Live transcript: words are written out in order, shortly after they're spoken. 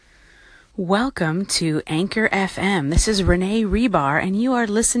Welcome to Anchor FM. This is Renee Rebar, and you are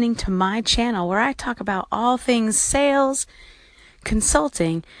listening to my channel where I talk about all things sales,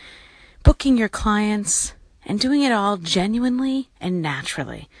 consulting, booking your clients, and doing it all genuinely and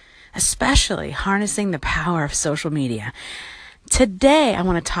naturally, especially harnessing the power of social media. Today, I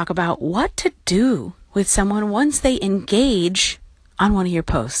want to talk about what to do with someone once they engage on one of your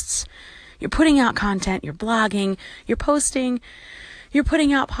posts. You're putting out content, you're blogging, you're posting, you're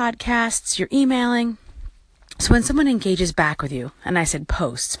putting out podcasts, you're emailing. So when someone engages back with you, and I said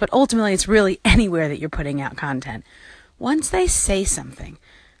posts, but ultimately it's really anywhere that you're putting out content. Once they say something,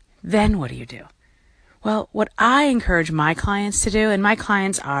 then what do you do? Well, what I encourage my clients to do, and my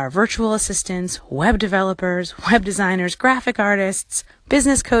clients are virtual assistants, web developers, web designers, graphic artists,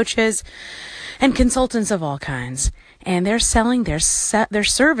 business coaches, and consultants of all kinds. And they're selling their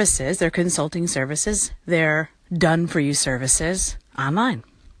services, their consulting services, their done-for-you services online.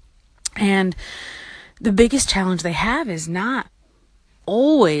 And the biggest challenge they have is not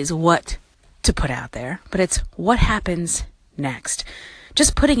always what to put out there, but it's what happens next.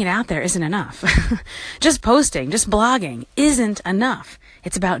 Just putting it out there isn't enough. Just posting, just blogging isn't enough.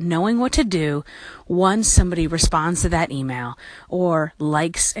 It's about knowing what to do once somebody responds to that email or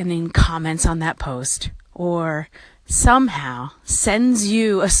likes and then comments on that post or somehow sends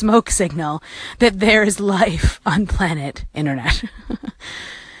you a smoke signal that there is life on planet internet.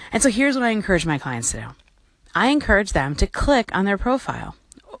 And so here's what I encourage my clients to do. I encourage them to click on their profile,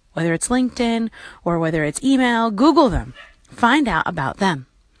 whether it's LinkedIn or whether it's email. Google them. Find out about them.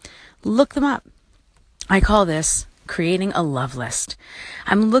 Look them up. I call this creating a love list.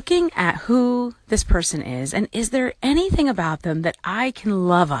 I'm looking at who this person is, and is there anything about them that I can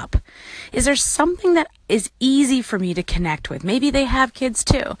love up? Is there something that is easy for me to connect with? Maybe they have kids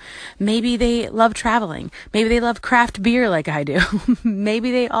too. Maybe they love traveling. Maybe they love craft beer like I do.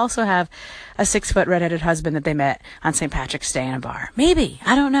 Maybe they also have a 6-foot redheaded husband that they met on St. Patrick's Day in a bar. Maybe.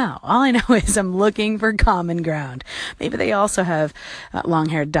 I don't know. All I know is I'm looking for common ground. Maybe they also have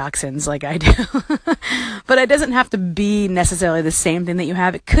long-haired dachshunds like I do. But it doesn't have to be necessarily the same thing that you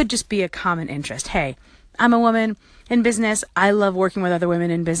have. It could just be a common interest. Hey, I'm a woman in business. I love working with other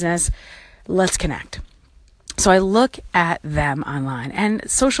women in business. Let's connect. So I look at them online, and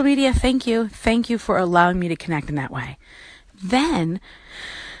social media, thank you. Thank you for allowing me to connect in that way. Then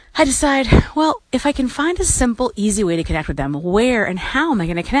I decide, well, if I can find a simple, easy way to connect with them, where and how am I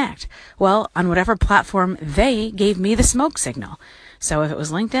going to connect? Well, on whatever platform they gave me the smoke signal. So if it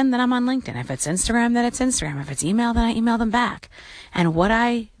was LinkedIn, then I'm on LinkedIn. If it's Instagram, then it's Instagram. If it's email, then I email them back. And what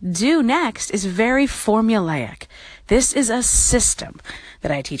I do next is very formulaic. This is a system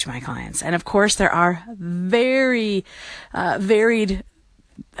that I teach my clients. And of course, there are very varied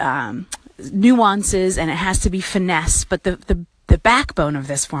nuances, and it has to be finesse. But the backbone of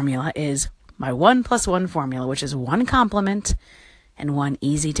this formula is my 1+1 formula, which is 1 compliment and 1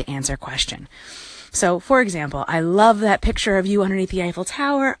 easy to answer question. So, for example, I love that picture of you underneath the Eiffel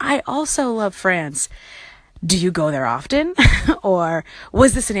Tower. I also love France. Do you go there often? Or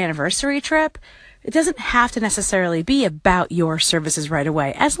was this an anniversary trip? It doesn't have to necessarily be about your services right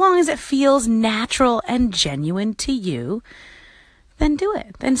away. As long as it feels natural and genuine to you, then do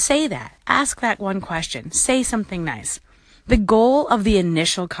it. Then say that. Ask that one question. Say something nice. The goal of the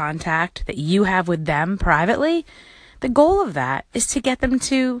initial contact that you have with them privately, the goal of that is to get them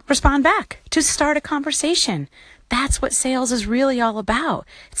to respond back, to start a conversation. That's what sales is really all about.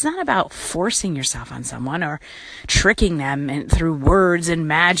 It's not about forcing yourself on someone or tricking them through words and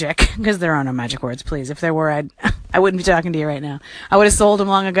magic, because there are no magic words, please. If there were, I wouldn't be talking to you right now. I would have sold them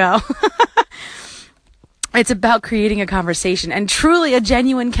long ago. It's about creating a conversation and truly a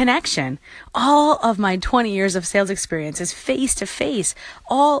genuine connection. All of my 20 years of sales experience is face to face.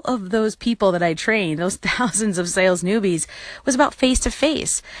 All of those people that I trained, those thousands of sales newbies, was about face to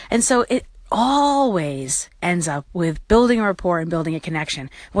face. And so it always ends up with building a rapport and building a connection.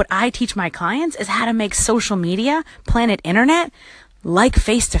 What I teach my clients is how to make social media, planet internet, like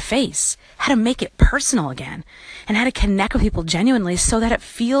face to face, how to make it personal again, and how to connect with people genuinely so that it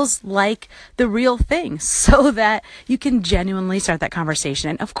feels like the real thing, so that you can genuinely start that conversation.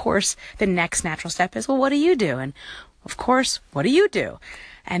 And of course, the next natural step is, well, what do you do? And of course, what do you do?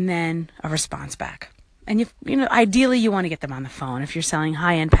 And then a response back. And ideally you want to get them on the phone. If you're selling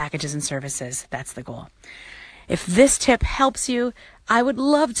high-end packages and services, that's the goal. If this tip helps you, I would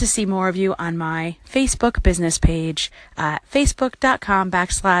love to see more of you on my Facebook business page at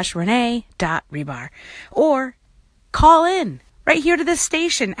facebook.com/Renee.Rebar, or call in right here to this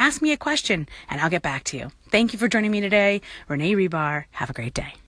station. Ask me a question and I'll get back to you. Thank you for joining me today. Renee Rebar. Have a great day.